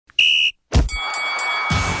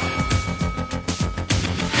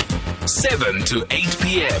7 to 8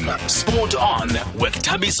 p.m. Sport On with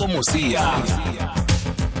Thabiso Mosia.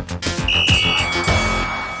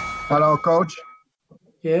 Hello, Coach.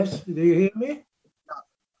 Yes, do you hear me?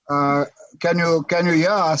 Can you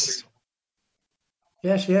hear us?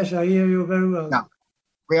 Yes, I hear you very well.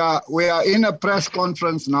 Yeah. We are in a press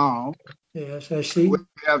conference now. Yes, I see. We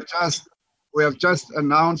have just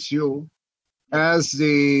announced you as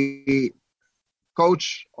the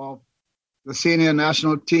coach of the senior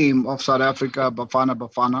national team of South Africa, Bafana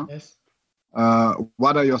Bafana. Yes.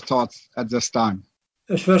 What are your thoughts at this time?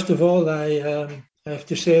 First of all, I have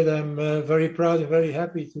to say that I'm very proud and very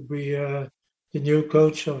happy to be the new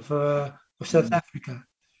coach of South Africa.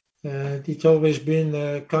 It's always been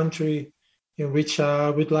a country in which I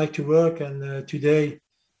would like to work, and today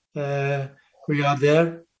we are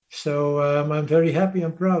there. So I'm very happy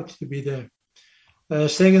and proud to be there.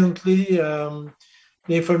 Secondly,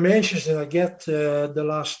 the information that I get the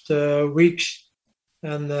last weeks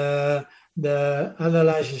and the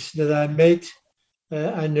analysis that I made,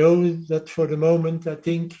 I know that for the moment, I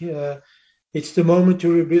think it's the moment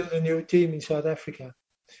to rebuild a new team in South Africa.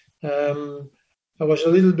 I was a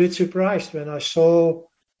little bit surprised when I saw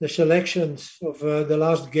the selections of the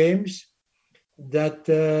last games that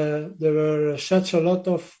there were such a lot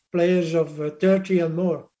of players of 30 and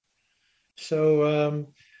more. So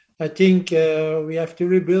I think we have to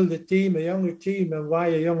rebuild a team, a younger team. And why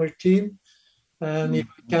a younger team? And if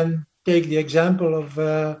we can take the example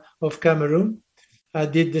of Cameroon, I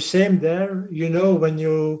did the same there. You know, when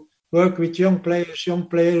you work with young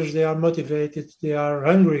players, they are motivated, they are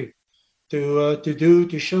hungry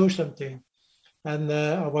to show something. And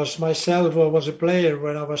I was a player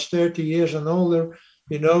when I was 30 years and older.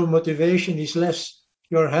 You know, motivation is less.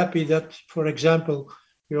 You're happy that, for example,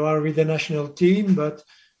 you are with the national team, but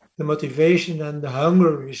the motivation and the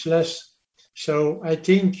hunger is less. So I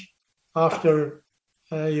think after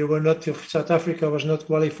South Africa was not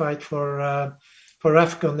qualified for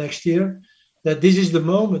AFCON next year, that this is the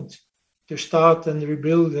moment to start and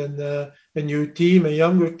rebuild a new team, a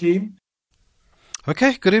younger team.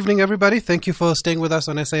 Okay, good evening, everybody. Thank you for staying with us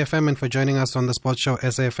on SAFM and for joining us on the sports show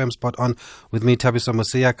SAFM Spot On with me, Thabiso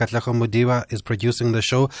Mosia. Katlego Mudiwa is producing the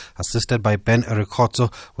show, assisted by Ben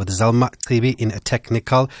Erikotso with Zelma Tibi in a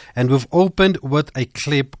technical. And we've opened with a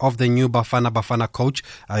clip of the new Bafana Bafana coach,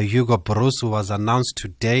 Hugo Broos, who was announced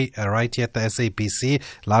today right here at the SABC,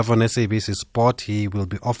 live on SABC Sport. He will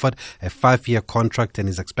be offered a 5-year contract and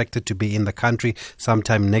is expected to be in the country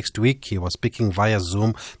sometime next week. He was speaking via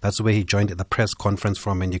Zoom. That's where he joined the press conference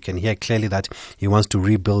from, and you can hear clearly that he wants to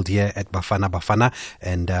rebuild here at Bafana Bafana,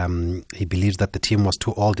 and he believes that the team was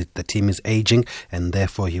too old. The team is aging, and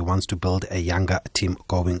therefore he wants to build a younger team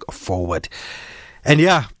going forward. And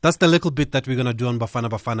yeah, that's the little bit that we're going to do on Bafana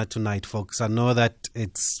Bafana tonight, folks. I know that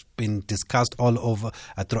it's been discussed all over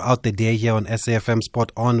throughout the day here on SAFM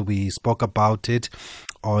Spot On. We spoke about it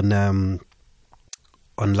on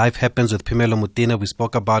Life Happens with Phemelo Motene. We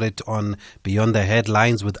spoke about it on Beyond the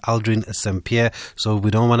Headlines with Aldrin St-Pierre. So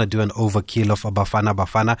we don't want to do an overkill of a Bafana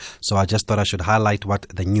Bafana. So I just thought I should highlight what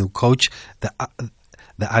the new coach,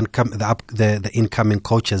 the incoming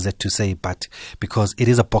coach has yet to say, but because it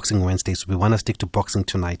is a Boxing Wednesday, so we want to stick to boxing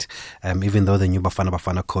tonight, even though the new Bafana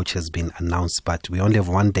Bafana coach has been announced, but we only have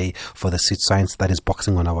one day for the Sweet Science, that is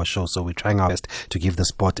boxing, on our show, so we're trying our best to give the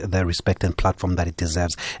sport the respect and platform that it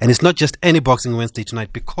deserves. And it's not just any Boxing Wednesday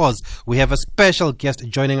tonight, because we have a special guest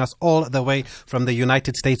joining us all the way from the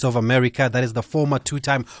United States of America. That is the former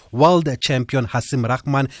 2-time world champion Hasim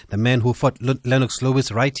Rahman, the man who fought Lennox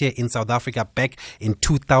Lewis right here in South Africa back in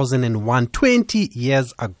 2001, 20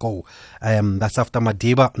 years ago. That's after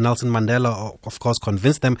Madiba, Nelson Mandela, of course,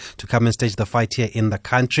 convinced them to come and stage the fight here in the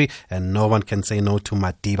country, and no one can say no to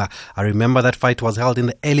Madiba. I remember that fight was held in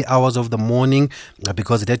the early hours of the morning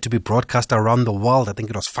because it had to be broadcast around the world. I think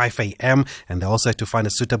it was 5 a.m. and they also had to find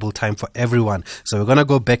a suitable time for everyone. So we're going to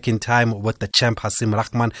go back in time with the champ Hasim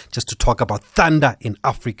Rahman just to talk about Thunder in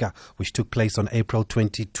Africa, which took place on April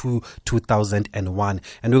 22, 2001.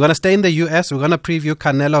 And we're going to stay in the US. We're going to preview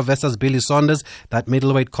Canelo versus Billy Saunders, that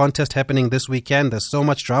middleweight contest happening this weekend. There's so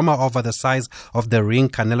much drama over the size of the ring.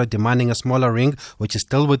 Canelo demanding a smaller ring, which is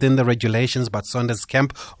still within the regulations, but Saunders'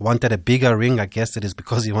 camp wanted a bigger ring. I guess it is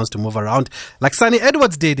because he wants to move around like Sonny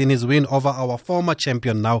Edwards did in his win over our former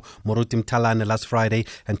champion now, Moruti Mthalane, last Friday.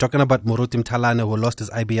 And talking about Moruti Mthalane, who lost his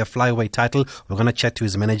IBF flyweight title, we're going to chat to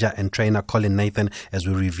his manager and trainer, Colin Nathan, as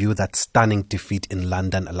we review that stunning defeat in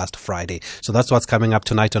London last Friday. So that's what's coming up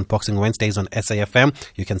tonight on Boxing Wednesdays on SAFM. FM.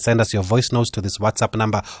 You can send us your voice notes to this WhatsApp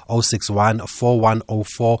number 061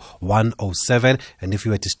 4104 107. And if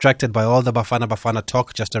you were distracted by all the Bafana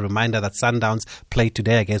talk, just a reminder that Sundowns played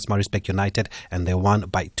today against Maritzburg United and they won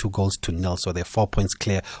by 2-0. So they're 4 points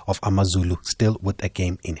clear of AmaZulu, still with a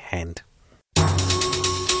game in hand.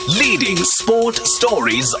 Leading sport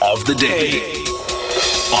stories of the day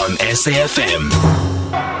on SAFM.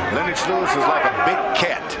 Lennox Lewis is like a big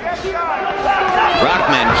cat.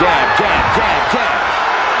 Rockman, jab.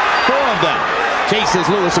 4 of them. Chases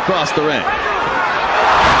Lewis across the ring.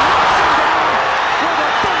 With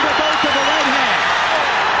a thunderbolt to the right hand.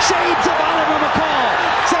 Shades of Oliver McCall.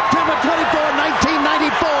 September 24,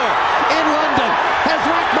 1994 in London. Has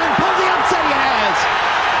Rockman pulled the upset he has?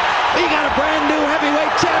 He got a brand new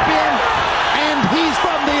heavyweight champion, and he's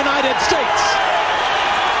from the United States.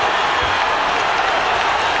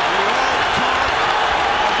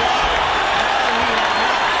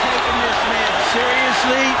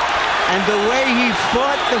 Seriously, and the way he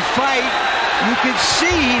fought the fight, you could see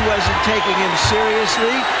he wasn't taking him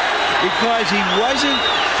seriously because he wasn't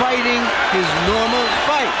fighting his normal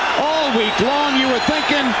fight. All week long you were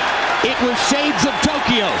thinking it was shades of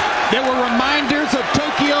Tokyo. There were reminders of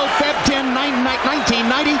Tokyo, Feb 10,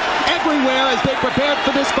 1990, everywhere as they prepared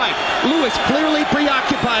for this fight. Lewis clearly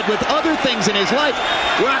preoccupied with other things in his life.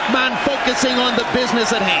 Rockman focusing on the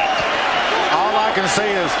business at hand. All I can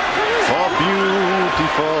say is, for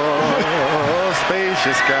beautiful,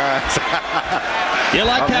 spacious skies. You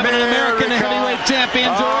like having an American heavyweight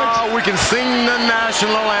champion, George? We can sing the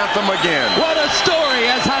national anthem again. What a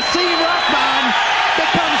story as Hasim Rahman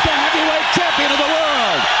becomes the heavyweight champion of the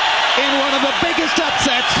world in one of the biggest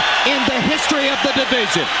upsets in the history of the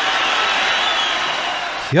division.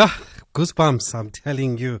 Yeah. Goosebumps, I'm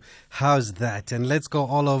telling you. How's that? And let's go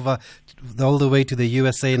all the way to the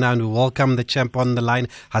USA now and we welcome the champ on the line,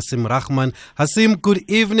 Hasim Rahman. Hasim, good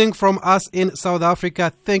evening from us in South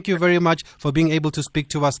Africa. Thank you very much for being able to speak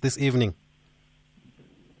to us this evening.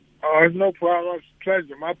 Oh, it's no problem. It's a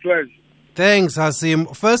pleasure. My pleasure. Thanks,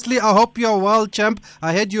 Hasim. Firstly, I hope you're well, champ.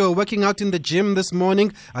 I heard you were working out in the gym this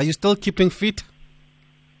morning. Are you still keeping fit?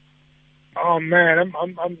 Oh man, I'm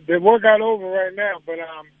the workout over right now, but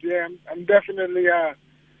I'm definitely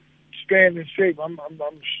staying in shape. I'm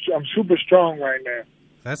super strong right now.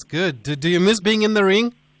 That's good. Do you miss being in the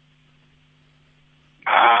ring?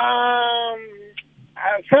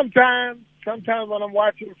 Sometimes when I'm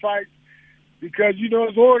watching fights, because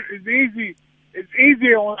it's easy. It's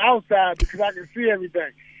easier on the outside because I can see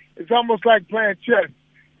everything. It's almost like playing chess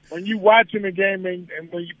when you watching the game and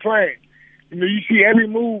when you playing. You see every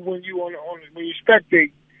move when you when you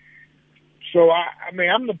spectate. So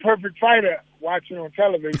I'm the perfect fighter watching on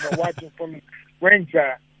television or watching from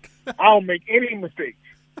ringside. I don't make any mistakes.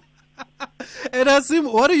 And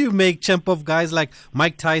Hasim, what do you make, champ, of guys like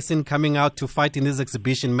Mike Tyson coming out to fight in these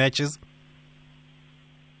exhibition matches?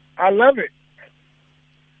 I love it.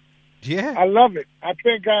 Yeah, I love it. I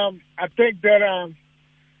think that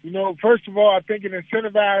first of all, I think it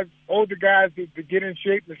incentivizes older guys to get in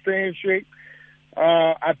shape and stay in shape.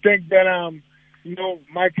 I think that,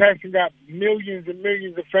 Mike Tyson got millions and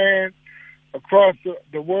millions of fans across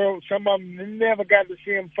the world. Some of them never got to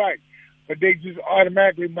see him fight, but they just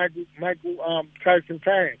automatically Michael Tyson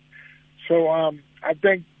fans. So I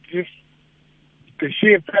think just the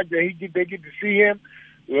sheer fact that they get to see him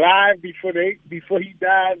live before he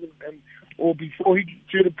dies or before he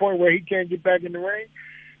gets to the point where he can't get back in the ring.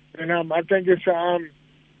 And I think it's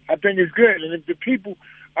good. And if the people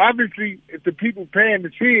paying to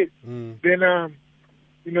see it, then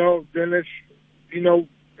it's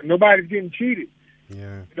nobody's getting cheated.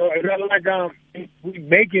 Yeah. It's not like we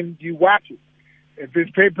making you watch it. If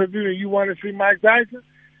it's pay-per-view and you want to see Mike Tyson,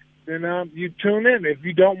 then you tune in. If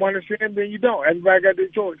you don't want to see him, then you don't. Everybody got their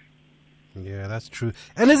choice. Yeah, that's true.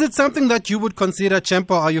 And is it something that you would consider, champ,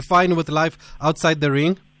 or are you fine with life outside the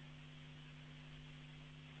ring?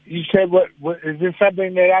 You said what is this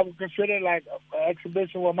something that I would consider like an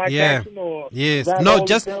exhibition with Mike Tyson or yes. No,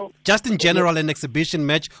 just in general, an exhibition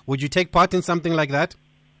match. Would you take part in something like that?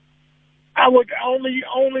 I would only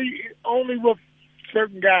with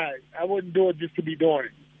certain guys. I wouldn't do it just to be doing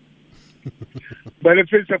it. But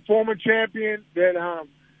if it's a former champion that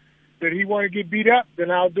he want to get beat up, then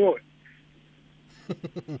I'll do it.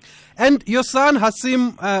 And your son,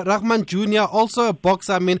 Hasim Rahman Jr., also a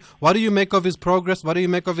boxer. I mean, what do you make of his progress? What do you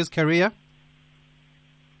make of his career?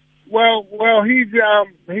 Well, he's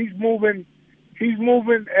moving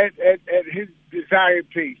at his desired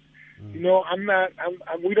pace. We're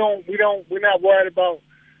not worried about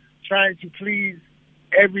trying to please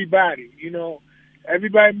everybody.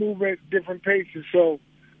 Everybody move at different paces. So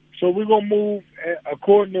So we're gonna move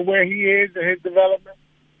according to where he is in his development.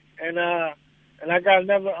 And I got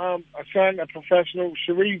another a son, a professional,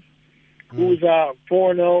 Sharif, who's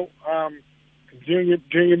 4-0,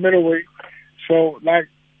 junior middleweight. So like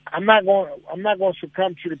I'm not going to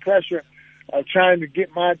succumb to the pressure of trying to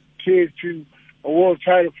get my kids to a world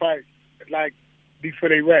title fight like before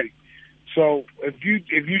they ready. So if you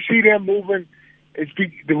see them moving,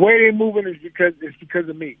 the way they're moving is because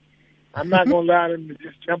of me. I'm not going to allow them to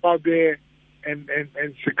just jump out there and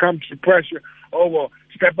succumb to pressure. Oh, well,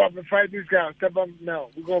 step up and fight this guy. Step up. No,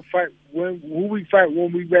 we're going to fight who we fight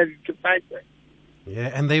when we're ready to fight them.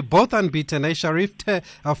 Yeah, and they both unbeaten. Sharif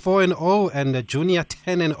 4-0 and Junior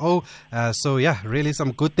 10-0. So yeah, really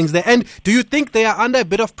some good things there. And do you think they are under a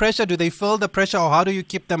bit of pressure? Do they feel the pressure, or how do you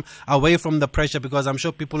keep them away from the pressure? Because I'm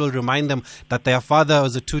sure people will remind them that their father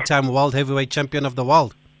was a 2-time world heavyweight champion of the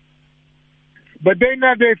world. But they're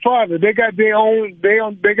not their father. They got their own. They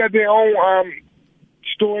got their own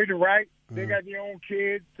story to write. They got their own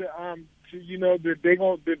kids to that they're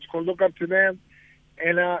gonna look up to them.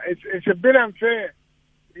 And it's a bit unfair,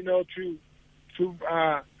 to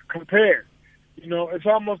compare. It's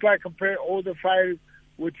almost like compare older fighters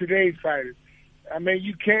with today's fighters. I mean,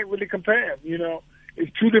 you can't really compare them.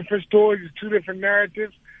 It's two different stories, it's two different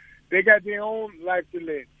narratives. They got their own life to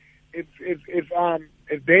live.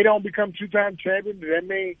 If they don't become 2-time champions, that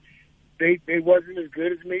means they wasn't as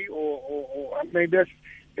good as me, or I mean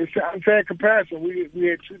it's an unfair comparison. We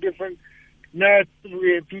had two different narratives,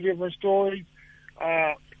 we had two different stories.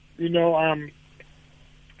 I'm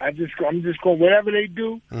just going whatever they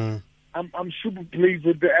do. I'm super pleased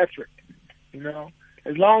with the effort.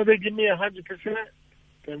 As long as they give me 100%,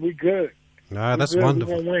 then we good. That's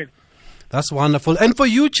wonderful. We're gonna win. That's wonderful. And for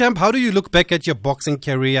you, champ, how do you look back at your boxing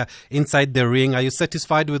career inside the ring? Are you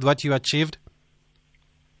satisfied with what you achieved?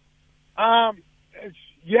 It's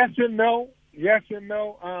yes and no. Yes and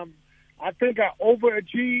no. I think I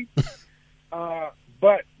overachieved.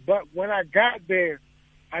 But when I got there,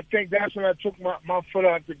 I think that's when I took my foot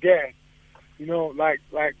off the gas. Like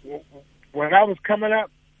when I was coming up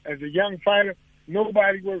as a young fighter,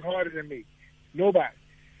 nobody worked harder than me. Nobody.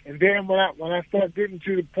 And then when I start getting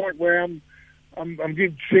to the point where I'm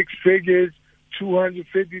getting six figures,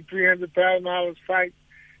 $250,000, $300,000 fights,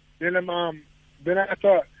 then I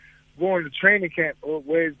start going to training camp.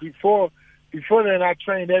 Whereas before then I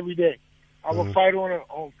trained every day. I would fight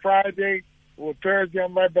on Friday or Thursday.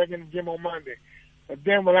 I'm right back in the gym on Monday. But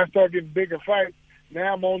then when I start getting bigger fights,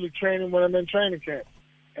 now I'm only training when I'm in training camp,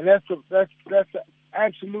 and that's the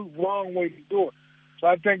absolute wrong way to do it. So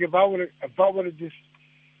I think if I would have just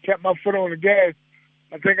kept my foot on the gas,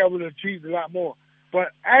 I think I would have achieved a lot more.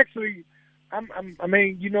 But actually, I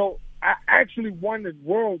actually won the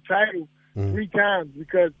world title 3 times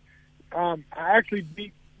because I actually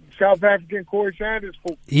beat South African Corey Sanders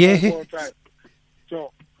for the world title.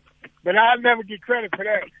 So, but I'll never get credit for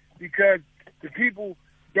that because the people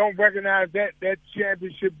don't recognize that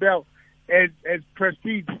championship belt as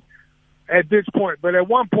prestigious at this point. But at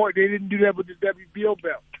one point, they didn't do that with the WBO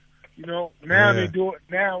belt. Now they do it.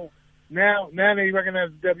 Now they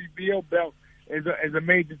recognize the WBO belt as a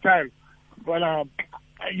major title. But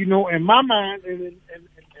in my mind, and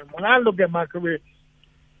when I look at my career,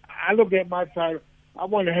 I look at my title. I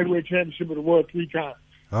won the heavyweight championship of the world 3 times.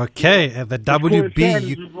 Okay, at the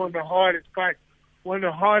WB, was one of the hardest fights, one of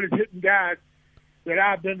the hardest hitting guys that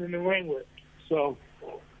I've been in the ring with. So,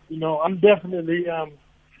 I'm definitely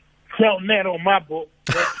counting that on my book.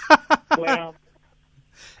 But,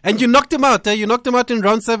 and you knocked him out. You knocked him out in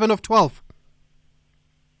round 7 of 12.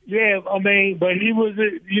 Yeah, I mean, but he was,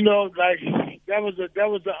 that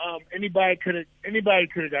was anybody could have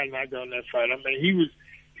got knocked out in that fight. I mean, he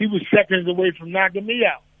was seconds away from knocking me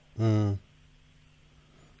out.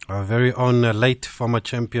 Our very own late former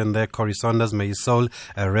champion there, Corey Saunders, may his soul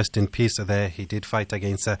rest in peace there. He did fight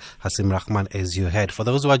against Hasim Rahman, as you heard. For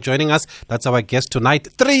those who are joining us, that's our guest tonight,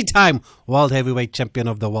 3-time world heavyweight champion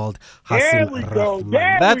of the world, Hasim Rahman.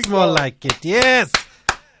 That's more like it, yes.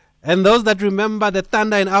 And those that remember the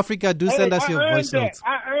Thunder in Africa, do send us your voice notes.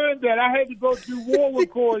 I earned that. I had to go through war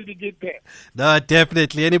with Corey to get that. No,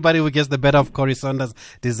 definitely. Anybody who gets the better of Corey Saunders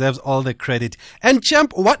deserves all the credit. And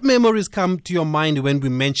champ, what memories come to your mind when we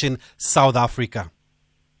mention South Africa?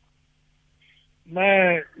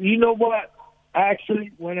 Man, you know what?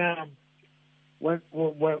 Actually, when the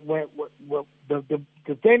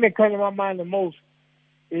thing that comes to my mind the most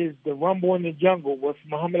is the Rumble in the Jungle with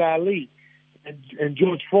Muhammad Ali and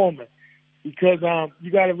George Foreman, because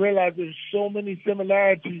you got to realize there's so many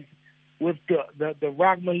similarities with the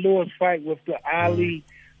Rockman Lewis fight, with the Ali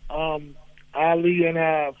and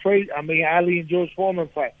George Foreman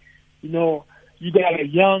fight. You know, you got a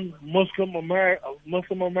young Muslim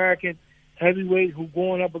American heavyweight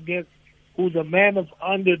who's a man of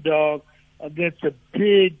underdog against a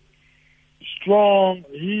big, strong,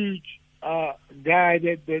 huge guy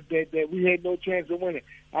that we had no chance of winning.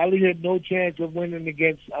 Ali had no chance of winning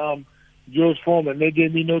against George Foreman. They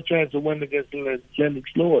gave me no chance of winning against Lennox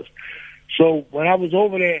Lewis. So when I was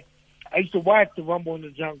over there, I used to watch the Rumble in the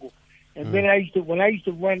Jungle. And then when I used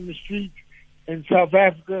to run the streets in South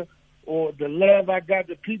Africa, or the love I got,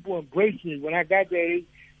 the people embraced me. When I got there,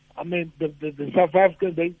 the South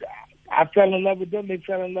Africans, I fell in love with them. They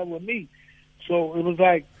fell in love with me. So it was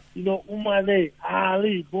like, you know, Umale,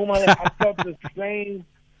 Ali, Umale. I felt the same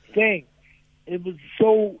thing. It was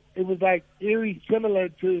like eerie, similar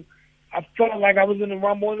to, I felt like I was in the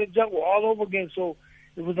Rumble in the Jungle all over again. So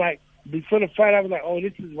it was like, before the fight, I was like, oh,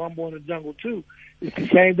 this is Rumble in the Jungle too. It's the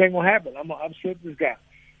same thing will happen. I'm going to upset this guy.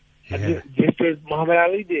 Yeah. Just as Muhammad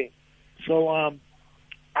Ali did. So I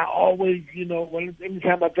always, you know,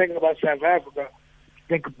 anytime I think about South Africa,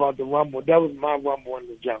 think about the Rumble. That was my Rumble in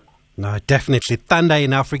the Jungle. No, definitely. Thunder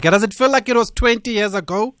in Africa. Does it feel like it was 20 years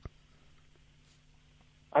ago?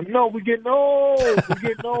 I know, we're getting old. We're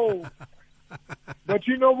getting old. But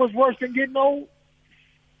you know what's worse than getting old?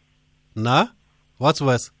 Nah? What's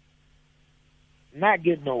worse? Not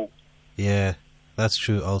getting old. Yeah, that's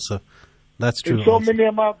true also. That's true. And so also. many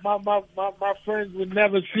of my friends would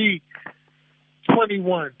never see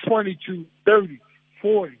 21, 22, 30,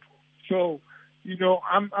 40. So, you know,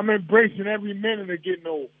 I'm embracing every minute of getting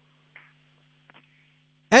old.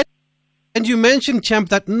 And you mentioned, Champ,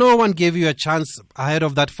 that no one gave you a chance ahead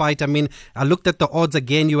of that fight. I mean, I looked at the odds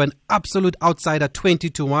again. You were an absolute outsider,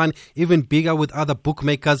 20-1, even bigger with other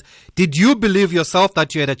bookmakers. Did you believe yourself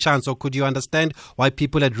that you had a chance, or could you understand why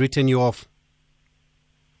people had written you off?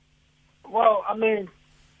 Well, I mean,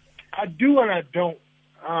 I do and I don't.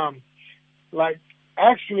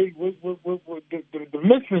 Actually, the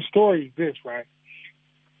missing story is this, right?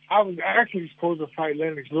 I was actually supposed to fight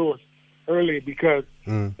Lennox Lewis earlier because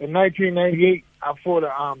in 1998 I fought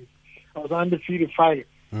I was an undefeated fighter,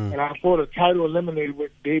 and I fought a title eliminated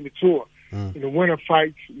with David Tua. In the winner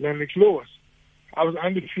fights Lennox Lewis. I was an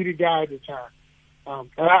undefeated guy at the time,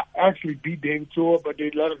 and I actually beat David Tua, but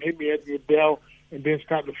they let him hit me at the bell and then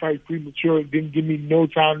stopped the fight prematurely. Didn't give me no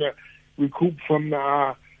time to recoup from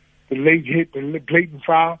the late hit, the blatant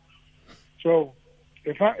foul. So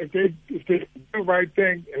if they do the right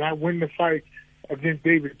thing and I win the fight against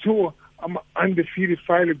David Tua, I'm an undefeated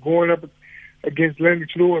fighter going up against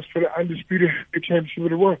Lennox Lewis for the undisputed championship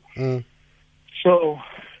of the world. So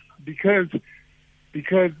because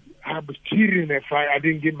I was cheated in that fight, I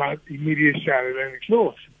didn't get my immediate shot at Lennox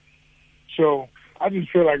Lewis. So I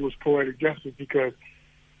just feel like it was poetic justice because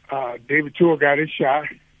David Tua got his shot,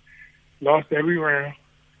 lost every round,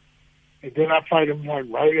 and then I fight him like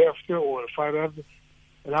right after or the fight after,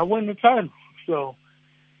 and I win the title. So,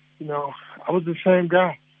 you know, I was the same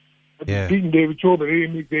guy. I was beating David Tua, but they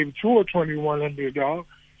didn't make David Tua 21 underdog.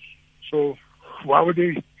 So why would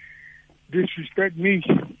they disrespect me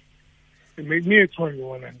and make me a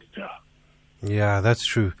 21 underdog? Yeah, that's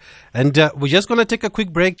true. And we're just going to take a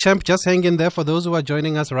quick break, Champ. Just hang in there. For those who are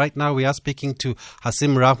joining us right now, we are speaking to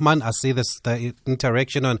Hasim Rahman. I see the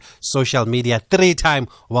interaction on social media. 3-time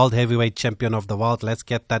world heavyweight champion of the world. Let's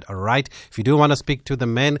get that right. If you do want to speak to the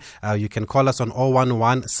men, you can call us on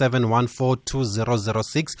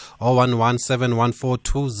 011-714-2006,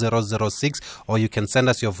 011-714-2006, or you can send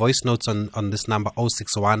us your voice notes on this number,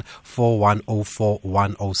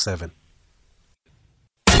 061-4104-107.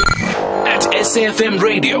 SAFM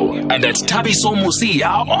Radio and at Thabiso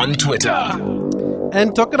Mosia on Twitter.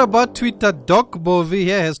 And talking about Twitter, Doc Bovi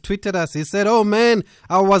here has tweeted us. He said, oh man,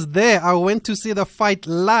 I was there. I went to see the fight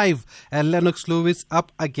live. And Lennox Lewis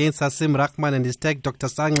up against Hasim Rahman, and his tag Dr.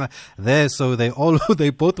 Sangla there. So they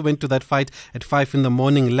both went to that fight at 5 a.m.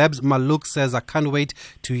 Lebs Maluk says, I can't wait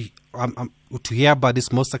to hear about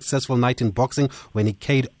his most successful night in boxing when he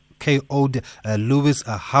KO'd Lewis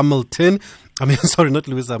Hamilton. I mean, sorry, not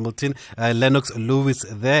Lewis Hamilton, Lennox Lewis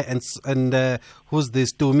there. And who's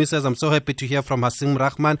this? Tumi says, I'm so happy to hear from Hasim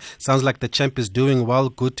Rahman. Sounds like the champ is doing well.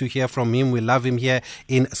 Good to hear from him. We love him here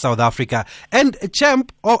in South Africa. And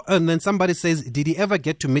champ, and then somebody says, did he ever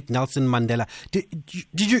get to meet Nelson Mandela?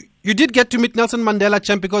 You did get to meet Nelson Mandela,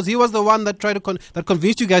 champ, because he was the one that tried to that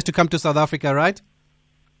convinced you guys to come to South Africa, right?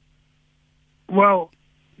 Well,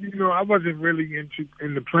 you know, I wasn't really in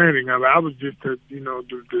the planning of it. I was just the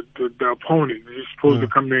opponent. You're supposed to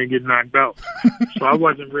come there and get knocked out. So I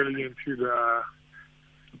wasn't really into the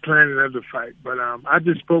planning of the fight. But I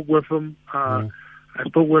just spoke with him. I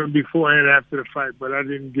spoke with him before and after the fight, but I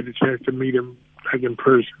didn't get a chance to meet him like in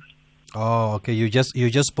person. Oh, okay. You just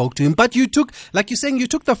spoke to him, but you took, like you're saying, you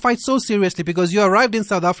took the fight so seriously because you arrived in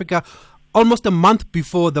South Africa almost a month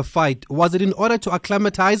before the fight. Was it in order to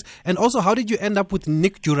acclimatize? And also, how did you end up with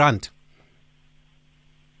Nick Durant?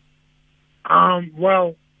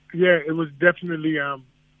 Well, yeah, it was definitely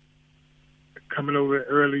coming over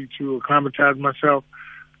early to acclimatize myself.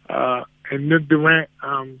 And Nick Durant,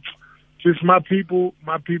 just my people,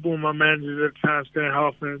 and my manager at the time, Stan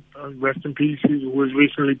Hoffman, rest in peace, who was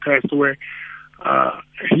recently passed away.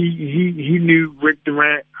 He knew Rick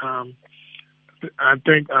Durant. I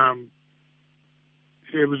think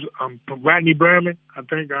it was Rodney Berman. I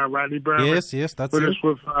think Rodney Berman. Yes, that's put it.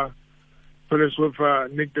 Put us with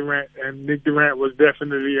Nick Durant, and Nick Durant was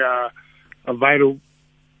definitely a vital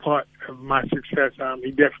part of my success.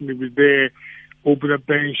 He definitely was there, opened up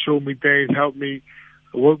things, showed me things, helped me.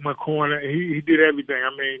 Worked my corner. He did everything. I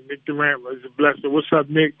mean, Nick Durant was a blessing. What's up,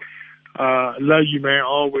 Nick? Love you, man,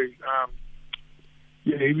 always.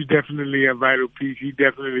 Yeah, he was definitely a vital piece. He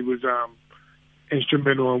definitely was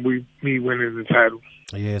instrumental in me winning the title.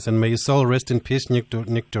 Yes, and may your soul rest in peace, Nick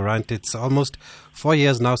Durant. It's almost 4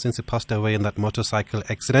 years now since he passed away in that motorcycle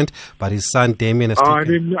accident, but his son Damien has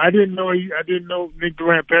taken... I didn't know Nick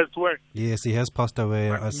Durant passed away. Yes, he has passed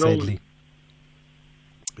away, sadly.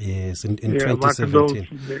 Yes, in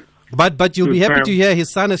 2017. But you'll be happy to hear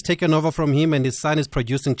his son has taken over from him, and his son is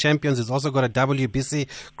producing champions. He's also got a WBC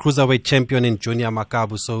cruiserweight champion in Junior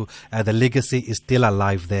Makabu, so the legacy is still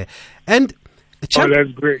alive there. And Champ, that's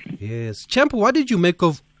great. Yes, Champ, what did you make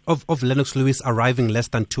of Lennox Lewis arriving less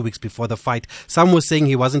than 2 weeks before the fight? Some were saying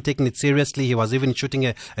he wasn't taking it seriously. He was even shooting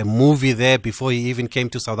a movie there before he even came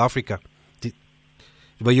to South Africa.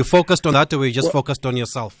 Were you focused on that, or were you just focused on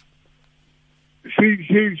yourself? See,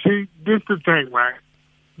 this is the thing, right?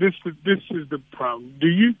 This is the problem.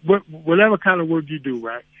 Whatever kind of work you do,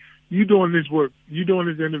 right? You doing this work, you doing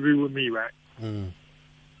this interview with me, right?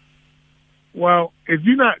 Well, if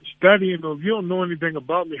you're not studying or if you don't know anything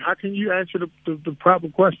about me, how can you answer the proper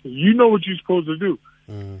question? You know what you're supposed to do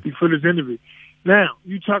before this interview. Now,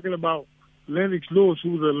 you're talking about Lennox Lewis,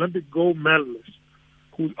 who's an Olympic gold medalist,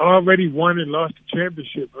 who's already won and lost the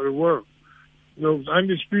championship of the world. You know,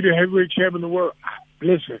 undisputed heavyweight champion of the world.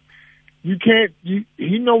 Listen, you can't.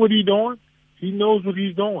 He know what he's doing. He knows what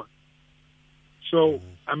he's doing. So,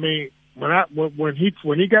 I mean, when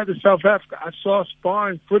he got to South Africa, I saw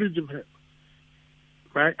sparring footage of him.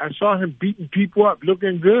 Right, I saw him beating people up,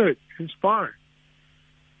 looking good in sparring.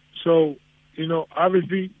 So, you know,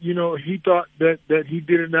 obviously, you know, he thought that he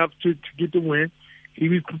did enough to get the win. He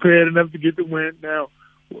was prepared enough to get the win. Now,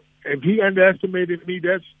 if he underestimated me,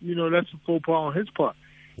 that's a faux pas on his part.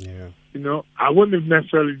 Yeah. You know, I wouldn't have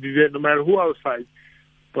necessarily did that no matter who I was fighting.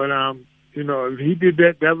 But you know, if he did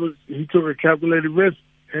that, he took a calculated risk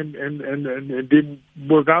and it didn't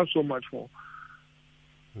work out so much for him.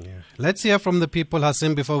 Yeah. Let's hear from the people,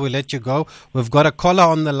 Hasim, before we let you go. We've got a caller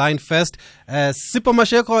on the line first. Sipho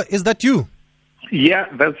Mashego, is that you? Yeah,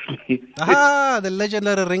 that's me. The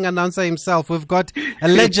legendary ring announcer himself. We've got a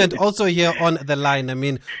legend also here on the line. I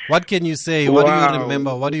mean, what can you say? What do you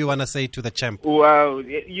remember? What do you want to say to the champ? Wow,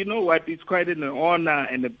 you know what? It's quite an honor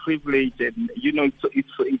and a privilege, and you know, it's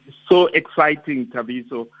so exciting,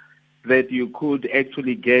 Tabiso, that you could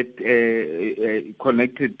actually get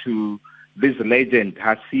connected to this legend,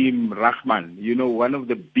 Hasim Rahman. You know, one of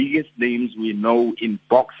the biggest names we know in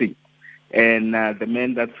boxing. And the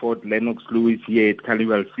man that fought Lennox Lewis here at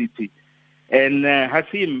Carnival City. And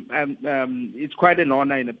Hasim, it's quite an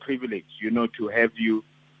honor and a privilege, you know, to have you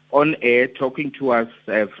on air talking to us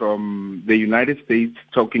from the United States,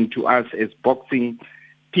 talking to us as boxing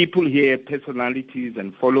people here, personalities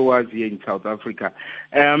and followers here in South Africa.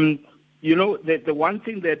 You know, the one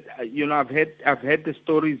thing that, you know, I've heard the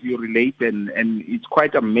stories you relate, and it's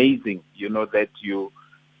quite amazing, you know, that you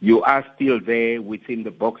are still there within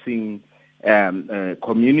the boxing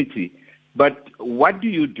community. But what do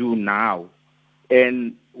you do now,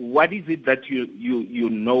 and what is it that you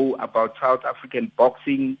know about South African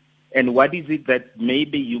boxing, and what is it that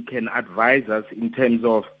maybe you can advise us in terms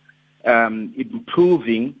of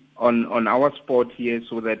improving on our sport here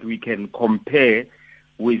so that we can compare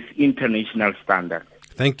with international standards?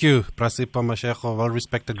 Thank you, Prasipho Mashego,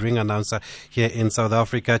 well-respected ring announcer here in South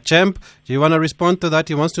Africa. Champ, do you want to respond to that?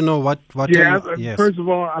 He wants to know what yes. First of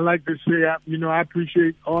all, I'd like to say, I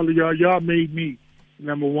appreciate all of y'all. Y'all made me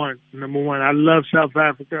number one. I love South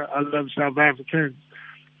Africa. I love South Africans.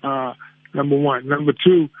 Number one. Number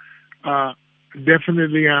two,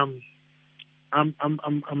 definitely, I'm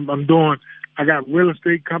doing. I got real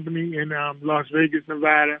estate company in Las Vegas,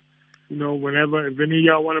 Nevada. You know, if any of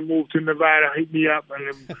y'all want to move to Nevada, hit me up.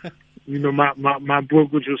 And my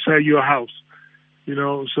brokerage will sell you a house.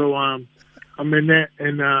 So I'm in that,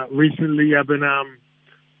 and recently I've been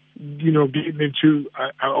getting into.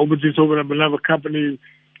 I just opened up another company.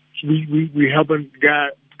 We helping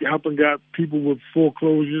people with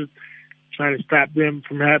foreclosures, trying to stop them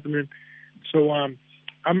from happening. So I'm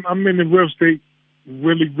in the real estate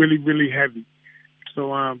really, really, really heavy.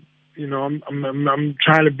 So I'm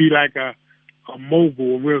trying to be like a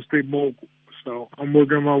mogul, a real estate mogul. So I'm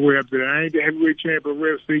working my way up there. I ain't the heavyweight champion of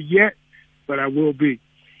real estate yet, but I will be.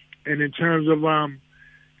 And in terms of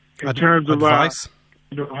advice,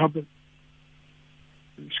 helping.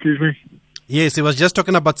 Excuse me. Yes, he was just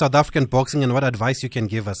talking about South African boxing and what advice you can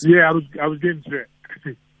give us. Yeah, I was getting to that.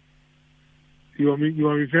 You want me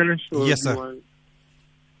to finish? Yes, sir.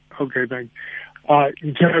 Okay, thank you.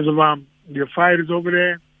 In terms of your fighters over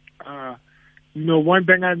there, one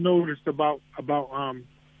thing I noticed about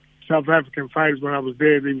South African fighters when I was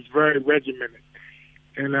there, they was very regimented,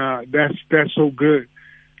 and that's so good.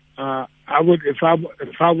 I would, if I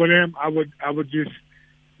were them, I would just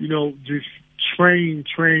train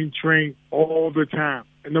all the time,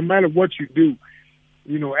 and no matter what you do,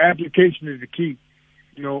 application is the key.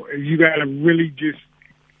 You got to really just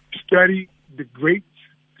study the greats.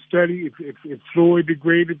 Study if Floyd the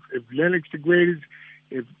greatest, if Lennox the greatest,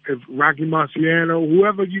 if Rocky Marciano,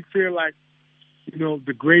 whoever you feel like,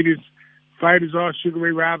 the greatest fighters are, Sugar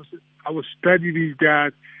Ray Robinson. I would study these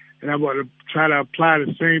guys, and I would try to apply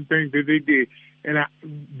the same things that they did.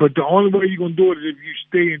 But the only way you're gonna do it is if you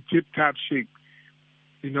stay in tip-top shape.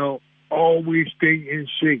 Always stay in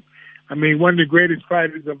shape. I mean, one of the greatest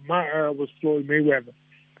fighters of my era was Floyd Mayweather.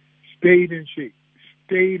 Stayed in shape.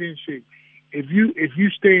 If you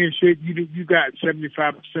stay in shape, you got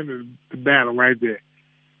 75% of the battle right there.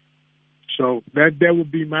 So that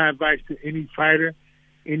would be my advice to any fighter,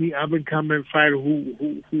 any up and coming fighter who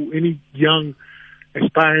any young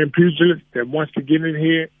aspiring pugilist that wants to get in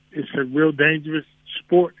here. It's a real dangerous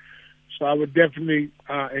sport. So I would definitely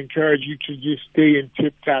encourage you to just stay in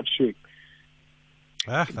tip-top shape.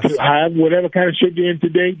 Whatever kind of shape they're in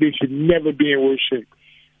today, they should never be in worse shape.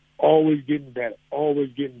 Always getting better,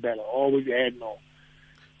 always adding on.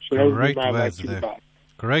 So that would be my advice to the body.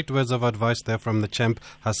 Great words of advice there from the champ,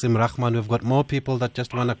 Hasim Rahman. We've got more people that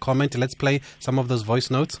just want to comment. Let's play some of those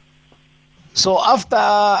voice notes. So after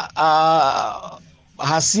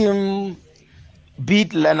Hasim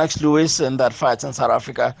beat Lennox Lewis in that fight in South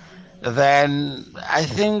Africa, then I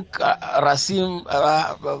think Hasim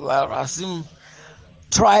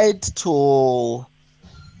tried to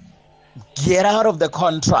get out of the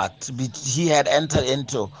contract he had entered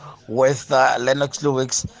into with Lennox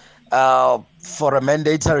Lewis for a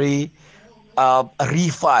mandatory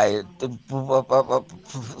refight,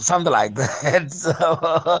 something like that.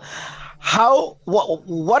 So,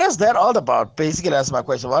 what is that all about? Basically, that's my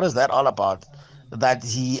question. What is that all about? That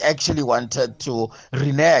he actually wanted to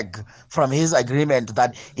renege from his agreement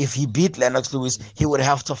that if he beat Lennox Lewis, he would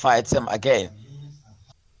have to fight him again.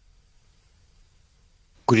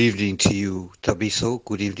 Good evening to you, Tabiso.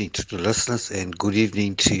 Good evening to the listeners, and good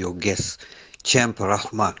evening to your guest, Champ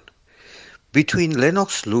Rahman. Between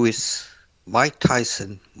Lennox Lewis, Mike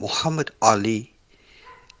Tyson, Muhammad Ali,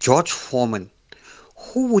 George Foreman,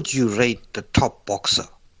 who would you rate the top boxer?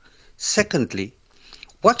 Secondly,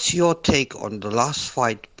 what's your take on the last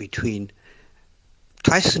fight between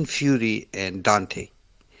Tyson Fury and Dante?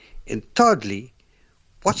 And thirdly,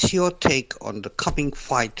 what's your take on the coming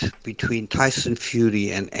fight between Tyson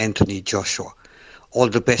Fury and Anthony Joshua? All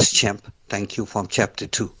the best, champ. Thank you from Chapter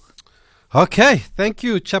 2. Okay, thank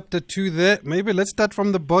you, Chapter 2 there. Maybe let's start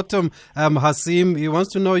from the bottom. Hasim, he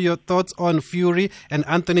wants to know your thoughts on Fury and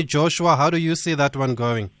Anthony Joshua. How do you see that one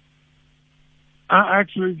going? I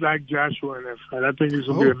actually like Joshua in that fight. I think he's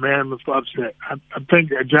going to be a man with upset. I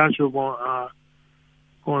think Joshua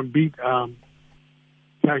going to beat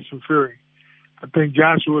Tyson Fury. I think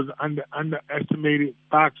Joshua's underestimated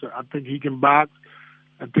boxer. I think he can box.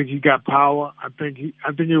 I think he got power. I think he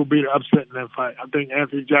will be the upset in that fight. I think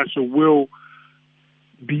Anthony Joshua will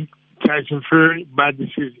beat Tyson Fury by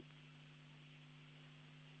decision.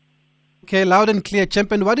 Okay, loud and clear,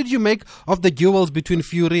 champion. What did you make of the duels between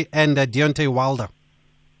Fury and Deontay Wilder?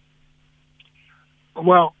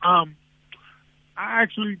 Well, I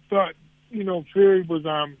actually thought Fury was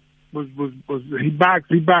he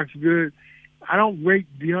boxed good. I don't rate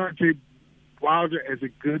Deontay Wilder as a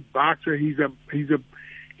good boxer. He's a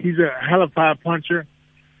hellified puncher,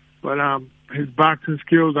 but his boxing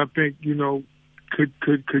skills, I think,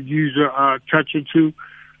 could use a touch or two.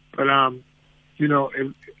 But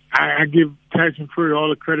I give Tyson Fury all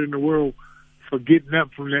the credit in the world for getting up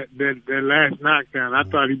from that last knockdown. I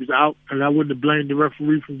thought he was out, and I wouldn't have blamed the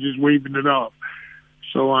referee for just waving it off.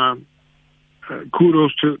 So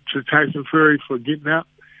kudos to Tyson Fury for getting up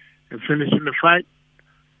and finishing the fight.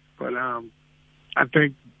 But I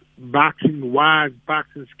think boxing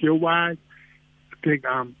skill-wise, I think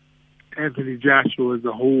Anthony Joshua is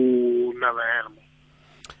a whole nother animal.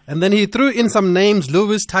 And then he threw in some names: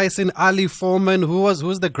 Lewis, Tyson, Ali, Foreman.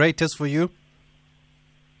 Who's the greatest for you?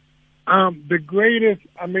 The greatest,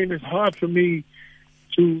 I mean, it's hard for me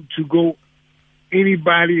to go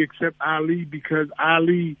anybody except Ali, because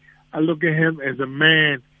Ali, I look at him as a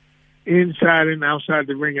man inside and outside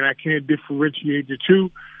the ring, and I can't differentiate the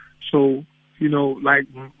two. So, you know, like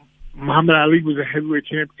Muhammad Ali was a heavyweight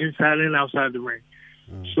champ inside and outside the ring.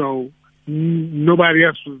 So nobody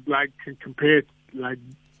else was can compare like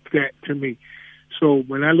that to me. So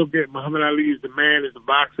when I look at Muhammad Ali as the man, as the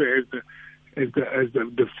boxer, as the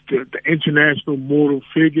international mortal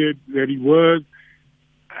figure that he was,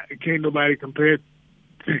 can't nobody compare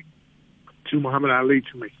to Muhammad Ali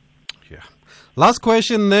to me. Yeah. Last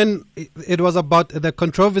question then, it was about the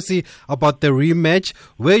controversy about the rematch.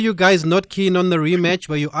 Were you guys not keen on the rematch?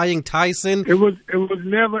 Were you eyeing Tyson? It was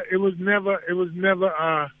never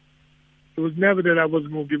that I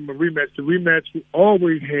wasn't going to give him a rematch. The rematch we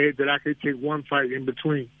always had that I could take one fight in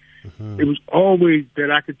between. It was always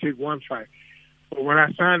that I could take one fight. But when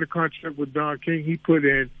I signed the contract with Don King, he put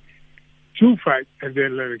in 2 fights and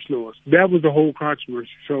then Lennox Lewis. That was the whole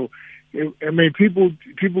controversy. So, I mean, people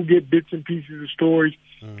get bits and pieces of stories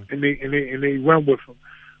and they run with them.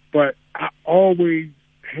 But I always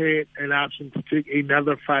had an option to take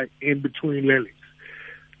another fight in between Lennox.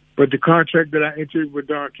 But the contract that I entered with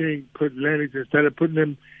Don King put Lennox, instead of putting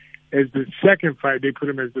him as the second fight, they put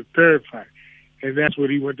him as the third fight. And that's what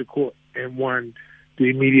he went to court and won the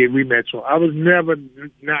immediate rematch. So I was never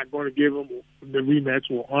not going to give him the rematch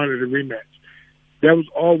or honor the rematch. That was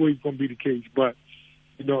always going to be the case. But,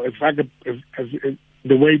 you know, if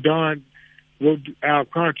the way Don wrote our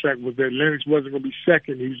contract was that Lennox wasn't going to be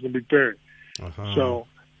second, he was going to be third. So,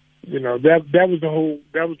 you know, that was the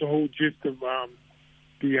whole gist of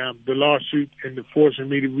the lawsuit and the forcing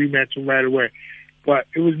me to rematch him right away. But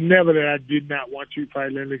it was never that I did not want to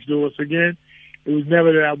fight Lennox Lewis again. It was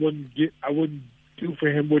never that I wouldn't do for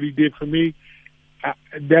him what he did for me.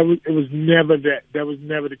 It was never that. That was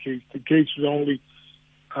never the case. The case was only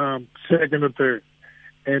second or third,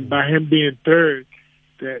 and by him being third,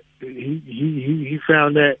 that he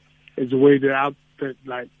found that as a way that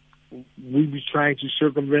we was trying to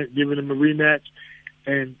circumvent giving him a rematch,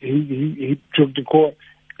 and he took the court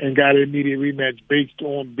and got an immediate rematch based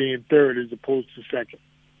on being third as opposed to second.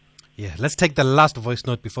 Yeah, let's take the last voice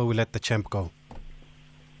note before we let the champ go.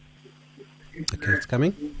 Okay, it's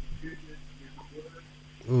coming.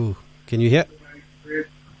 Ooh, can you hear?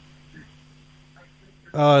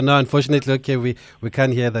 Oh, no, unfortunately, okay, we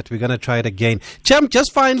can't hear that. We're going to try it again. Champ,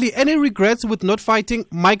 just finally, any regrets with not fighting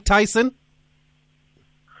Mike Tyson?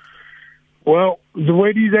 Well, the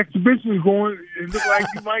way these exhibitions are going, it looks like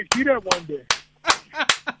you might see that one day.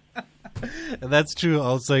 That's true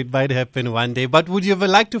also. It might happen one day. But would you ever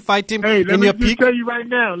like to fight him in your peak? Let me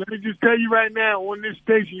just tell you right now, on this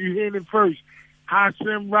station, you're hearing it first.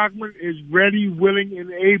 Hasim Rahman is ready, willing,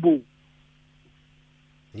 and able.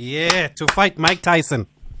 Yeah, to fight Mike Tyson.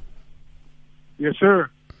 Yes, sir.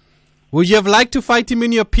 Would you have liked to fight him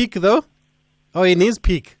in your peak, though? Or in his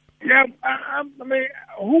peak? Yeah, I mean,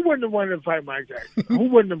 who wouldn't have wanted to fight Mike Tyson? Who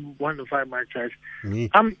wouldn't have wanted to fight Mike Tyson? Me.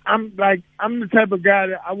 I'm the type of guy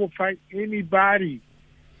that I will fight anybody.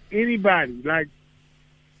 Like,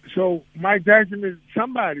 so Mike Tyson is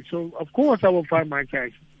somebody. So of course I will fight Mike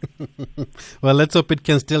Tyson. Well, let's hope it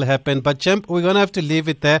can still happen. But, Champ, we're going to have to leave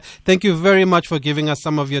it there. Thank you very much for giving us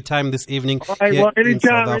some of your time this evening. All right, well,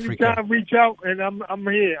 anytime, reach out, and I'm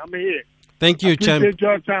here. Thank you, Champ. I appreciate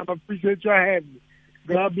your time. I appreciate your having me.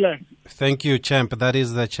 God bless. Thank you, Champ. That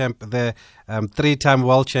is the champ, the 3-time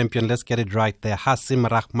world champion. Let's get it right there. Hasim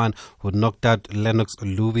Rahman, who knocked out Lennox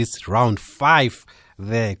Lewis round 5.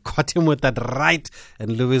 There, caught him with that right,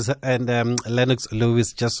 and Lennox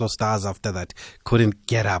Lewis just saw stars after that. Couldn't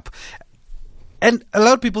get up. And a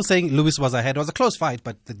lot of people saying Lewis was ahead. It was a close fight,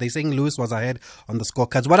 but they're saying Lewis was ahead on the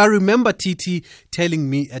scorecards. What I remember TT telling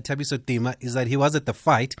me at Thabiso Tima is that he was at the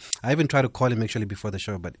fight. I even tried to call him actually before the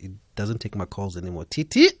show, but it doesn't take my calls anymore.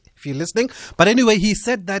 TT, if you're listening. But anyway, he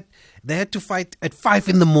said that they had to fight at 5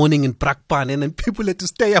 in the morning in Brakpan, and then people had to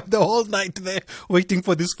stay up the whole night there waiting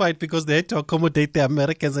for this fight because they had to accommodate the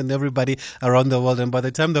Americans and everybody around the world. And by the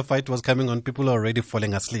time the fight was coming on, people were already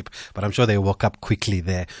falling asleep. But I'm sure they woke up quickly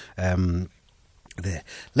there. There.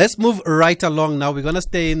 Let's move right along now. We're going to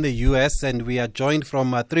stay in the US and we are joined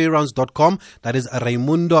from 3rounds.com. That is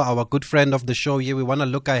Raimundo, our good friend of the show here. We want to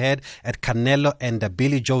look ahead at Canelo and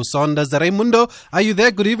Billy Joe Saunders. Raimundo, are you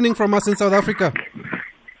there? Good evening from us in South Africa.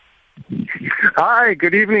 Hi,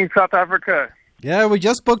 good evening, South Africa. Yeah, we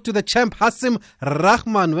just spoke to the champ, Hasim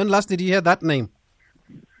Rahman. When last did you hear that name?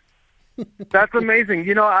 That's amazing.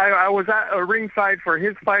 You know, I was at a ringside for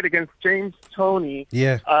his fight against James Toney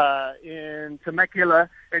in Temecula,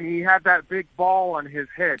 and he had that big ball on his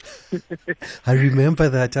head. I remember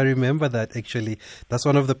that, actually. That's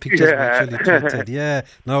one of the pictures we actually tweeted. Yeah.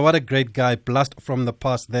 No, what a great guy. Blast from the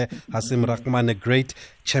past there. Hasim Rahman, a great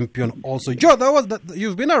champion also. Joe,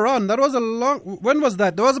 you've been around. That was when was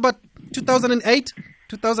that? That was about 2008?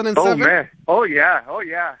 2007? Oh, man. Oh, yeah.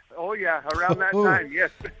 Around that time,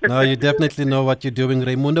 yes. No, you definitely know what you're doing,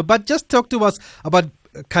 Raimundo. But just talk to us about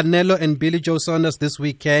Canelo and Billy Joe Saunders this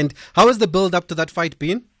weekend. How has the build-up to that fight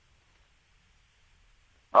been?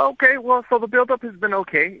 Okay, well, so the build-up has been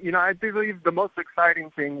okay. You know, I believe the most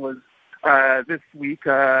exciting thing was this week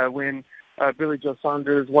when Billy Joe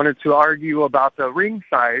Saunders wanted to argue about the ring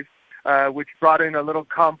size, which brought in a little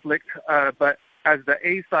conflict, but as the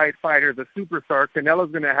A-side fighter, the superstar,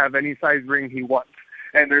 Canelo's going to have any size ring he wants.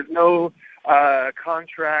 And there's no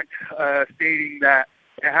contract stating that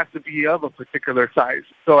it has to be of a particular size.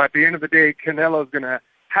 So at the end of the day, Canelo's going to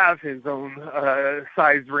have his own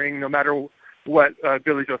size ring no matter what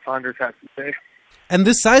Billy Joe Saunders has to say. And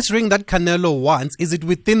this size ring that Canelo wants, is it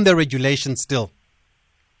within the regulations still?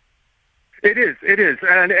 It is,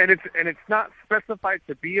 and it's not specified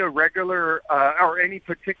to be a regular or any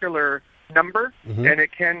particular number, and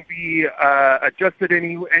it can be adjusted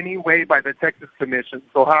any way by the Texas Commission.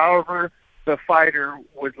 So, however the fighter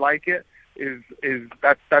would like it,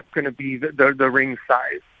 that's going to be the ring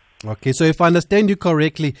size. Okay, so if I understand you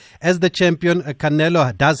correctly, as the champion,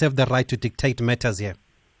 Canelo does have the right to dictate matters here.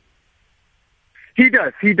 He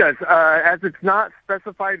does. As it's not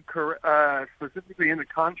specified specifically in the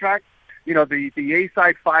contract, you know, the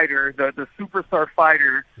A-side fighter, the superstar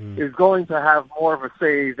fighter, is going to have more of a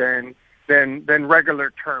say than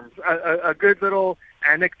regular terms. A good little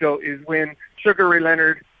anecdote is when Sugar Ray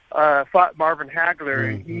Leonard fought Marvin Hagler,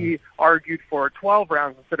 and he argued for 12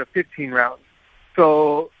 rounds instead of 15 rounds.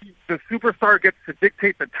 So the superstar gets to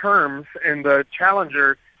dictate the terms, and the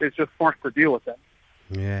challenger is just forced to deal with them.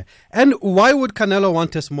 Yeah. And why would Canelo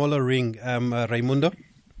want a smaller ring, Raimundo?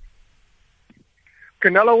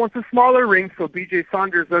 Canelo wants a smaller ring so BJ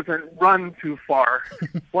Saunders doesn't run too far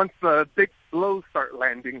once the big blows start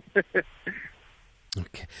landing.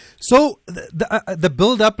 Okay. So the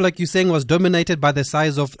build-up, like you're saying, was dominated by the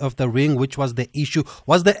size of the ring, which was the issue.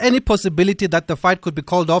 Was there any possibility that the fight could be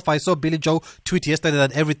called off? I saw Billy Joe tweet yesterday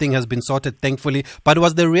that everything has been sorted, thankfully. But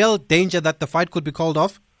was there real danger that the fight could be called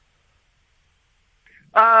off?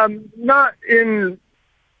 Not in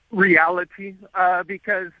reality,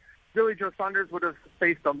 because Billy Joe Saunders would have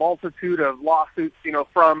faced a multitude of lawsuits, you know,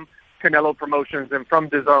 from Canelo Promotions and from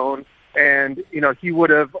DAZN, and you know he would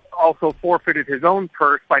have also forfeited his own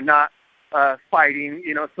purse by not fighting.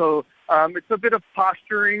 You know, so it's a bit of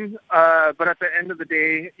posturing, but at the end of the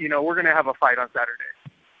day, you know, we're going to have a fight on Saturday.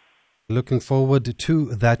 Looking forward to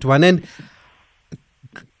that one. And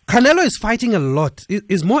Canelo is fighting a lot.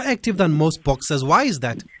 Is more active than most boxers. Why is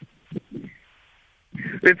that?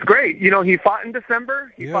 It's great. You know, he fought in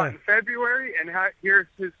December, he fought in February, and here's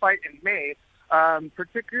his fight in May.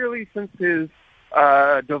 Particularly since his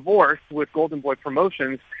divorce with Golden Boy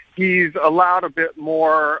Promotions, he's allowed a bit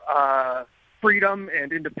more freedom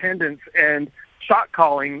and independence and shot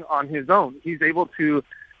calling on his own. He's able to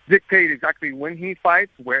dictate exactly when he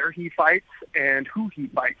fights, where he fights, and who he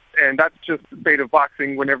fights. And that's just the state of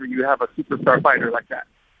boxing whenever you have a superstar fighter like that.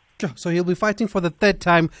 So he'll be fighting for the third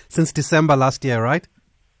time since December last year, right?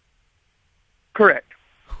 Correct.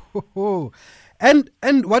 And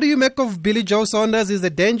what do you make of Billy Joe Saunders? He's a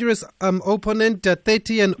dangerous opponent,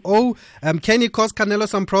 30-0. Can he cause Canelo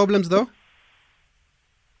some problems, though?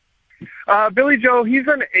 Billy Joe, he's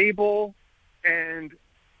an able and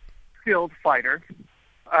skilled fighter.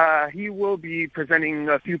 He will be presenting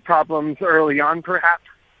a few problems early on, perhaps.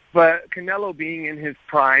 But Canelo being in his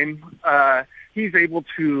prime, he's able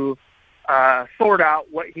to sort out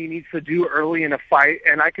what he needs to do early in a fight.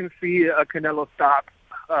 And I can see a Canelo stop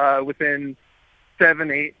within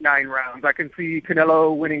 7, 8, 9 rounds. I can see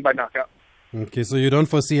Canelo winning by knockout. Okay, so you don't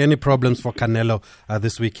foresee any problems for Canelo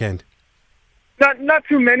this weekend? Not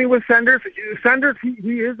too many with Sanders. Sanders,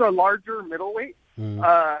 he is a larger middleweight.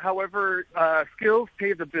 However, skills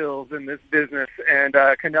pay the bills in this business, and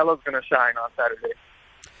Canelo's going to shine on Saturday.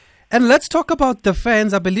 And let's talk about the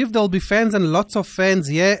fans. I believe there'll be fans and lots of fans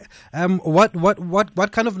here.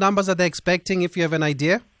 What kind of numbers are they expecting, if you have an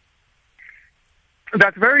idea?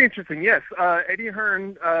 That's very interesting. Yes, Eddie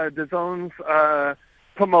Hearn, DAZN's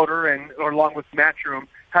promoter, and along with Matchroom,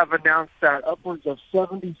 have announced that upwards of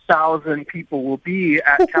 70,000 people will be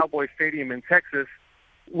at Cowboy Stadium in Texas,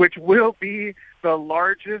 which will be the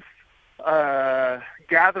largest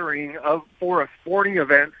gathering for a sporting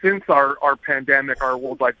event since our pandemic, our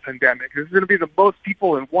worldwide pandemic. There's going to be the most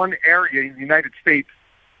people in one area in the United States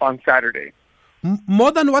on Saturday.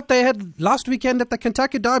 More than what they had last weekend at the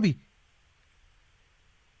Kentucky Derby.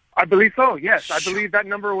 I believe so, yes. I believe that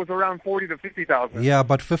number was around 40 to 50,000. Yeah,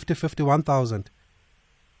 but 51,000.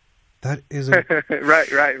 That is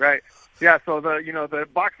right. Yeah, so the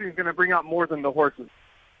boxing is going to bring out more than the horses.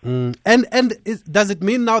 And does it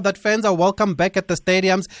mean now that fans are welcome back at the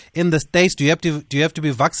stadiums in the States? Do you have to be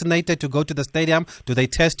vaccinated to go to the stadium? Do they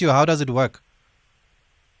test you? How does it work?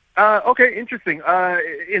 Okay, interesting.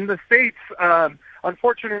 In the States,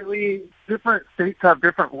 unfortunately, different states have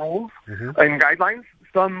different rules and guidelines.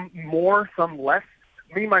 Some more, some less.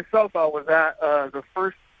 Me, myself, I was at the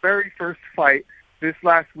very first fight this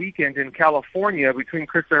last weekend in California between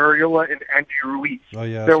Chris Arreola and Andy Ruiz. Oh,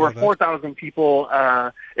 yeah, there were 4,000 people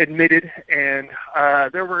admitted, and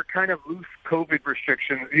there were kind of loose COVID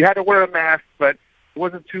restrictions. You had to wear a mask, but it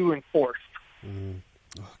wasn't too enforced.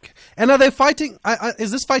 Okay. And are they fighting?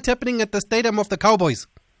 Is this fight happening at the stadium of the Cowboys?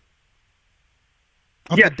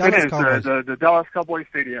 Yes, it is. The Dallas Cowboys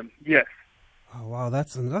Stadium, yes. Oh, wow,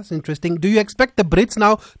 that's interesting. Do you expect the Brits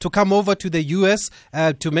now to come over to the U.S.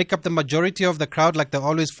 To make up the majority of the crowd, like they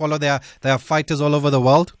always follow their fighters all over the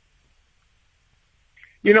world?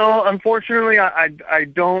 Unfortunately, I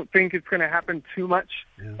don't think it's going to happen too much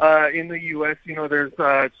in the U.S. There's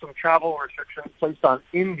some travel restrictions placed on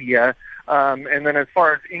India. And then as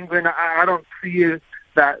far as England, I don't see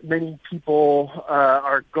that many people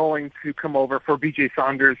are going to come over for B.J.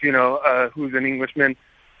 Saunders, who's an Englishman.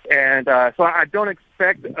 And so I don't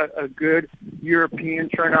expect a good European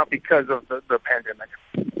turnout because of the pandemic.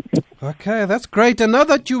 Okay, that's great. And now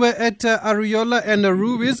that you were at Arreola and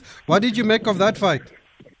Ruiz, what did you make of that fight?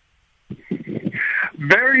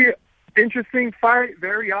 Very interesting fight,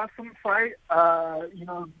 very awesome fight.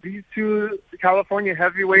 These two California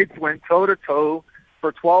heavyweights went toe-to-toe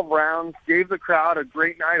for 12 rounds, gave the crowd a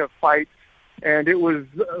great night of fights, and it was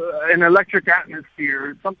an electric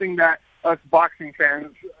atmosphere, something that us boxing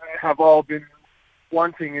fans have all been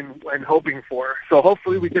wanting and hoping for. So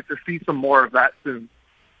hopefully we get to see some more of that soon.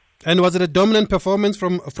 And was it a dominant performance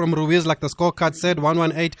from Ruiz, like the scorecard said,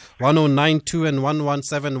 118, 109-2, and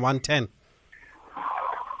 117-110?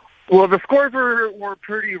 Well, the scores were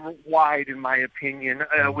pretty wide, in my opinion,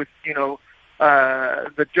 with,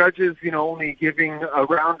 the judges, only giving a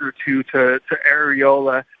round or two to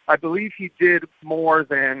Arreola. I believe he did more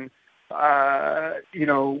than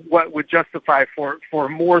what would justify for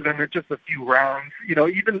more than just a few rounds.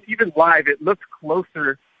 Even live, it looked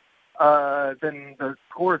closer than the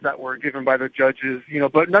scores that were given by the judges.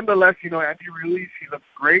 But nonetheless, Andy Ruiz, he looked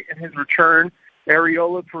great in his return.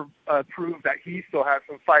 Arreola proved that he still has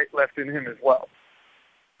some fight left in him as well.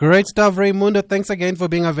 Great stuff, Raymundo. Thanks again for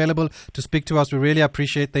being available to speak to us. We really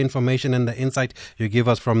appreciate the information and the insight you give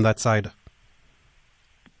us from that side.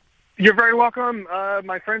 You're very welcome,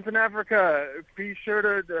 my friends in Africa. Be sure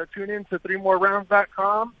to tune in to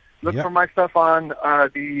 3morerounds.com. Look for my stuff on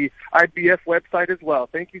the IBF website as well.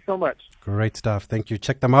 Thank you so much. Great stuff. Thank you.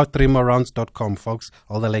 Check them out, 3morerounds.com, folks.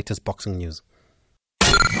 All the latest boxing news.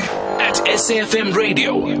 At SAFM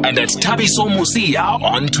Radio and at Thabiso Mosia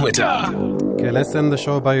on Twitter. Okay, let's end the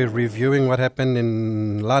show by reviewing what happened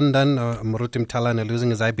in London. Moruti Mthalane losing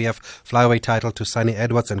his IBF flyweight title to Sonny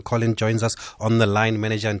Edwards, and Colin joins us on the line,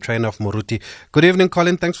 manager and trainer of Moruti. Good evening,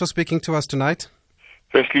 Colin. Thanks for speaking to us tonight.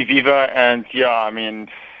 Firstly, Viva, and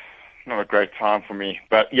not a great time for me.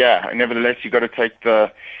 But nevertheless, you got to take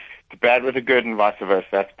the bad with the good and vice versa.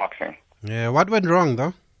 That's boxing. Yeah, what went wrong,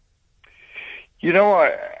 though?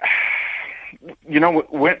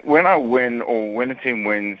 When I win or when a team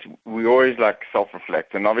wins, we always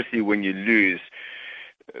self-reflect. And obviously when you lose,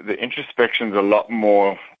 the introspection's a lot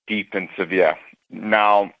more deep and severe.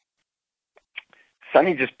 Now,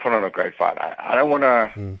 Sonny just put on a great fight. I don't want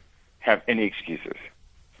to have any excuses.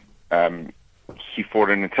 He fought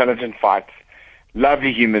an intelligent fight,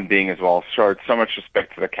 lovely human being as well, showed so much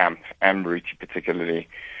respect to the camp and Moruti particularly.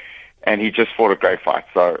 And he just fought a great fight.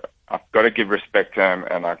 So I've got to give respect to him,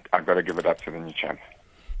 and I've got to give it up to the new champ.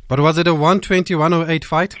 But was it a 120-108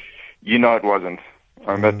 fight? It wasn't.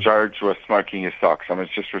 That judge was smoking his socks.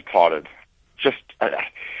 It's just retarded.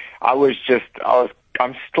 I was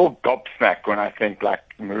I'm still gobsmacked when I think like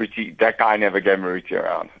Maruti, that guy never gave Maruti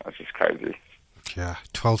around. That's just crazy. Yeah,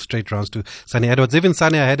 12 straight rounds to Sonny Edwards. Even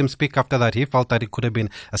Sonny, I heard him speak after that. He felt that it could have been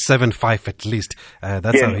a 7-5 at least.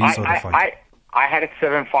 That's how he saw the fight. I had it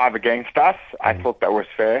 7-5 against us. I thought that was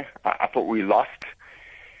fair. I thought we lost.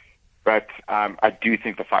 But I do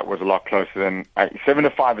think the fight was a lot closer than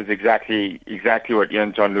 7-5 is exactly what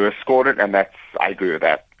Ian John Lewis scored it, and I agree with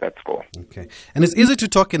that score. Okay, and it's easy to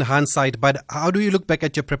talk in hindsight, but how do you look back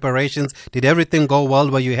at your preparations? Did everything go well?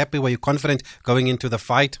 Were you happy? Were you confident going into the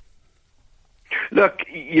fight? Look,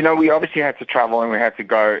 we obviously had to travel and we had to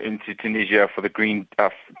go into Tunisia for the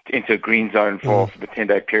into a green zone for the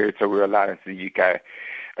 10-day period, so we were allowed into the UK.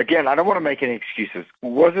 Again, I don't want to make any excuses.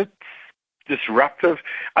 Was it disruptive?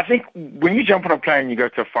 I think when you jump on a plane and you go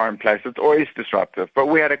to a foreign place, it's always disruptive. But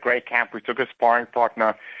we had a great camp. We took a sparring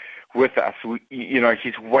partner with us.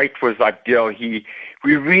 His weight was ideal. We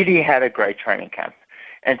really had a great training camp.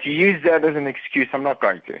 And to use that as an excuse, I'm not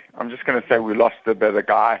going to. I'm just going to say we lost the better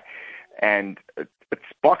guy. And it's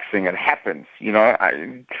boxing. It happens.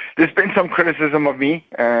 There's been some criticism of me,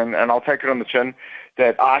 and I'll take it on the chin,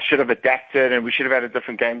 that I should have adapted and we should have had a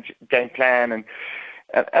different game plan. And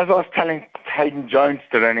as I was telling Hayden Jones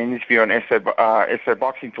today in an interview on SA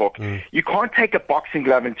Boxing Talk, you can't take a boxing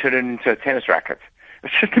glove and turn it into a tennis racket.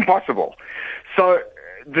 It's just impossible. So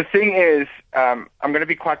the thing is, I'm going to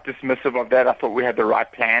be quite dismissive of that. I thought we had the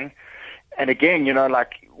right plan. And again,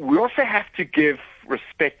 we also have to give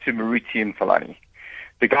respect to Maruti and Falani.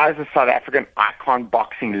 The guy's a South African icon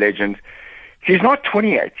boxing legend. He's not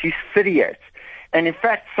 28, he's 38. And in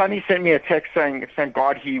fact, Sonny sent me a text saying, thank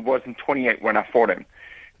God he wasn't 28 when I fought him,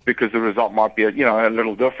 because the result might be, a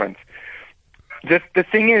little different. The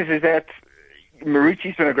thing is that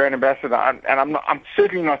Maruti's been a great ambassador, and I'm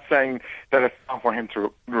certainly not saying that it's time for him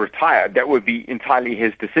to retire. That would be entirely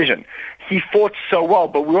his decision. He fought so well,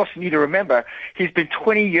 but we also need to remember he's been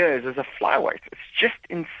 20 years as a flyweight. It's just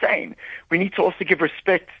insane. We need to also give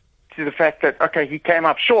respect to the fact that, okay, he came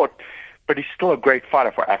up short, but he's still a great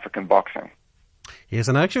fighter for African boxing. Yes,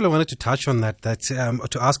 and I actually wanted to touch on that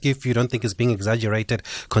to ask you if you don't think it's being exaggerated,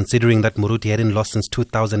 considering that Maruti hadn't lost since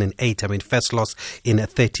 2008. I mean, first loss in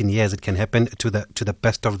 13 years. It can happen to the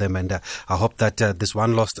best of them, and I hope that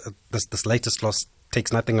this latest loss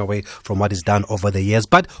takes nothing away from what is done over the years.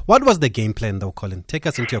 But what was the game plan, though, Colin? Take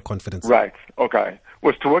us into your confidence. Right. Okay.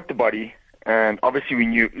 Was to work the body, and obviously we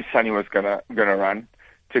knew Sonny was gonna run,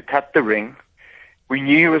 to cut the ring. We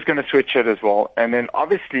knew he was going to switch it as well. And then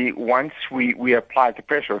obviously once we applied the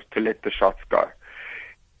pressure, was to let the shots go.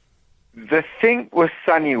 The thing with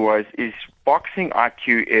Sonny is boxing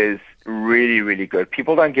IQ is really, really good.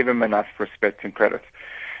 People don't give him enough respect and credit.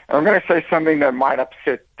 And I'm going to say something that might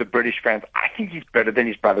upset the British fans. I think he's better than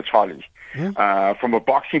his brother Charlie. From a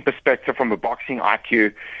boxing perspective, from a boxing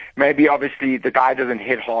IQ, maybe obviously the guy doesn't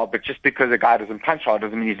hit hard, but just because the guy doesn't punch hard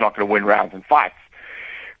doesn't mean he's not going to win rounds and fights.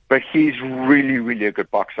 But he's really, really a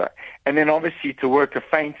good boxer. And then obviously to work the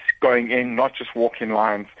feints going in, not just walking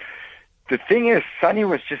lines. The thing is, Sonny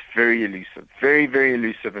was just very elusive. Very, very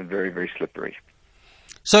elusive and very, very slippery.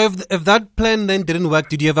 So if that plan then didn't work,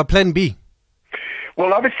 did you have a plan B?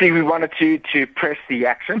 Well, obviously we wanted to press the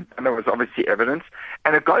action, and there was obviously evidence.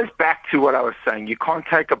 And it goes back to what I was saying. You can't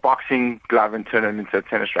take a boxing glove and turn it into a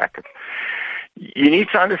tennis racket. You need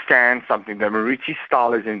to understand something. The Maruti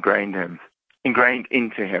style is ingrained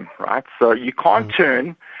into him, right? So you can't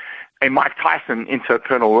turn a Mike Tyson into a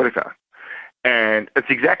Colonel Whitaker. And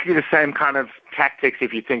it's exactly the same kind of tactics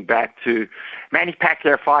if you think back to Manny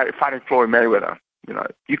Pacquiao fighting Floyd Mayweather.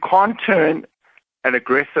 You can't turn an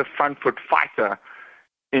aggressive front foot fighter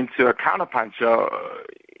into a counterpuncher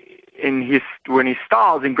when his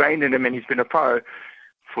style's ingrained in him and he's been a pro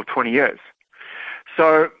for 20 years.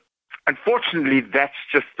 So unfortunately, that's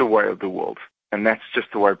just the way of the world. And that's just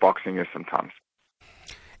the way boxing is sometimes.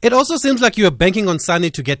 It also seems like you were banking on Sonny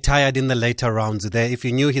to get tired in the later rounds there. If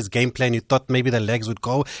you knew his game plan, you thought maybe the legs would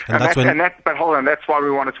go. But hold on, that's why we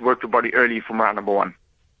wanted to work the body early from round number 1,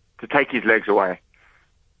 to take his legs away.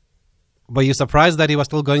 Were you surprised that he was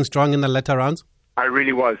still going strong in the later rounds? I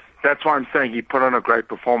really was. That's why I'm saying he put on a great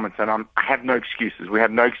performance, and I have no excuses. We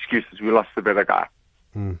have no excuses. We lost the better guy.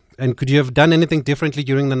 And could you have done anything differently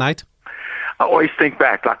during the night? I always think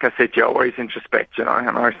back, like I said, I always introspect, and I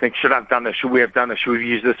always think, should I have done this? Should we have done this? Should we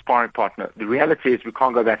use this sparring partner? The reality is we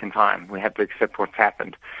can't go back in time. We have to accept what's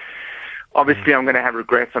happened. Obviously, I'm going to have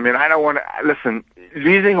regrets. I mean, I don't want to, listen,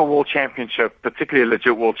 losing a world championship, particularly a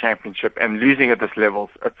legit world championship, and losing at this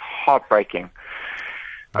level, it's heartbreaking.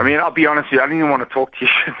 I mean, I'll be honest with you, I didn't even want to talk to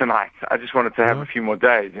you tonight. I just wanted to have a few more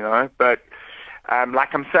days, but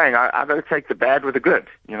like I'm saying, I got to take the bad with the good,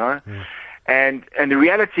 And the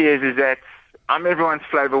reality is that I'm everyone's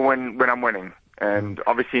flavor when I'm winning. And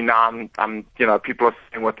obviously now I'm people are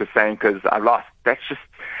saying what they're saying because I lost. That's just,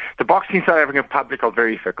 the boxing South African public are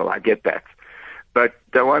very fickle. I get that. But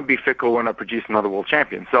they won't be fickle when I produce another world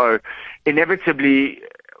champion. So inevitably,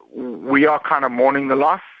 we are kind of mourning the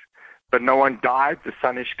loss, but no one died. The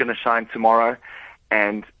sun is going to shine tomorrow.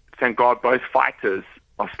 And thank God both fighters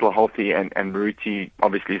are still healthy, and Moruti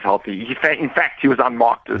obviously is healthy. In fact, he was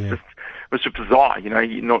unmarked. It was just bizarre. He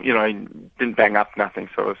didn't bang up, nothing.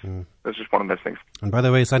 So it was just one of those things. And by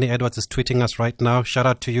the way, Sonny Edwards is tweeting us right now. Shout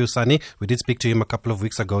out to you, Sonny. We did speak to him a couple of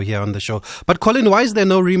weeks ago here on the show. But Colin, why is there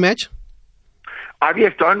no rematch?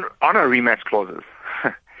 IBF don't honor rematch clauses.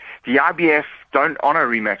 The IBF don't honor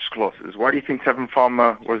rematch clauses. Why do you think Tevin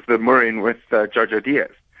Farmer was the Murin with Jojo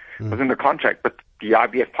Diaz? It was in the contract, but the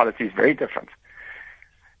IBF policy is very different.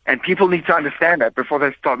 And people need to understand that before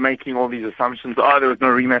they start making all these assumptions. Oh, there was no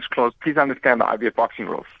rematch clause. Please understand the IBF boxing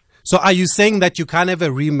rules. So are you saying that you can't have a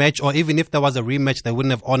rematch, or even if there was a rematch, they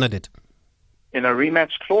wouldn't have honored it? In a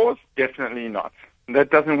rematch clause, definitely not.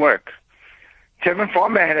 That doesn't work. Tevin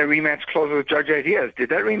Farmer had a rematch clause with Jojo Diaz. Did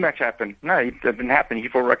that rematch happen? No, it didn't happen. He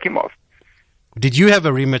fought Rakimov. Did you have a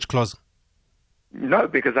rematch clause? No,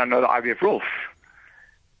 because I know the IBF rules.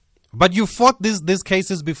 But you fought these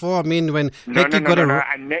cases before. I mean, when Hecky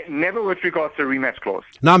got never with regards to a rematch clause.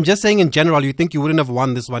 No, I'm just saying in general, you think you wouldn't have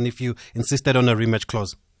won this one if you insisted on a rematch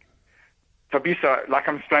clause? Thabiso, like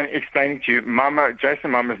I'm explaining to you,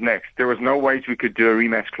 Jason Mama's next. There was no ways we could do a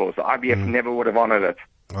rematch clause. The IBF never would have honored it.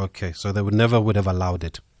 Okay, so they never would have allowed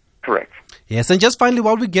it. Correct. Yes, and just finally,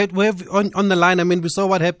 while we have on the line, I mean, we saw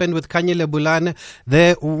what happened with Kanye Lebulane.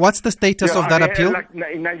 What's the status of that appeal?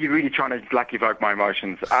 Now you're really trying to evoke my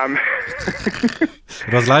emotions.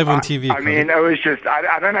 It was live on TV. I mean, it was just,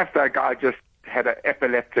 I don't know if that guy just had an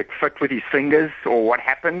epileptic fit with his fingers or what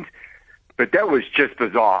happened, but that was just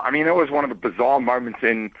bizarre. I mean, it was one of the bizarre moments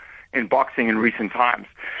in boxing in recent times.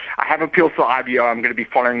 I have appealed to IBO. I'm going to be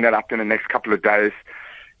following that up in the next couple of days.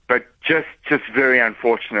 But just very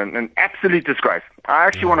unfortunate and absolute disgrace. I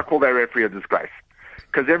actually want to call that referee a disgrace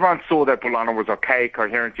because everyone saw that Bulano was okay,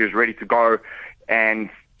 coherent, he was ready to go, and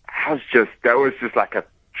that was just like a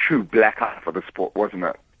true blackout for the sport, wasn't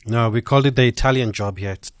it? No, we called it the Italian job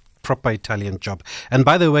here. It's proper Italian job. And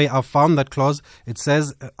by the way, I found that clause. It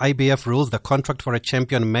says IBF rules the contract for a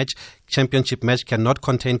championship match cannot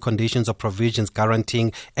contain conditions or provisions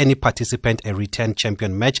guaranteeing any participant a returned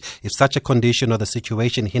champion match. If such a condition or the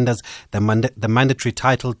situation hinders the mandatory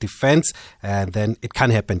title defense, then it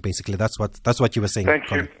can happen. Basically, that's what you were saying.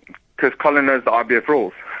 Thank you, because Colin knows the IBF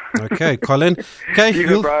rules. Okay, Colin. Okay,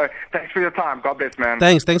 bro. Thanks for your time. God bless, man.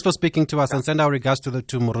 Thanks for speaking to us, and send our regards to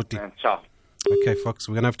Moruti. Ciao. Okay, folks,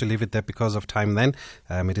 we're going to have to leave it there because of time then.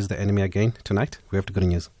 It is the enemy again tonight. We have to go to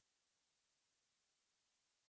news.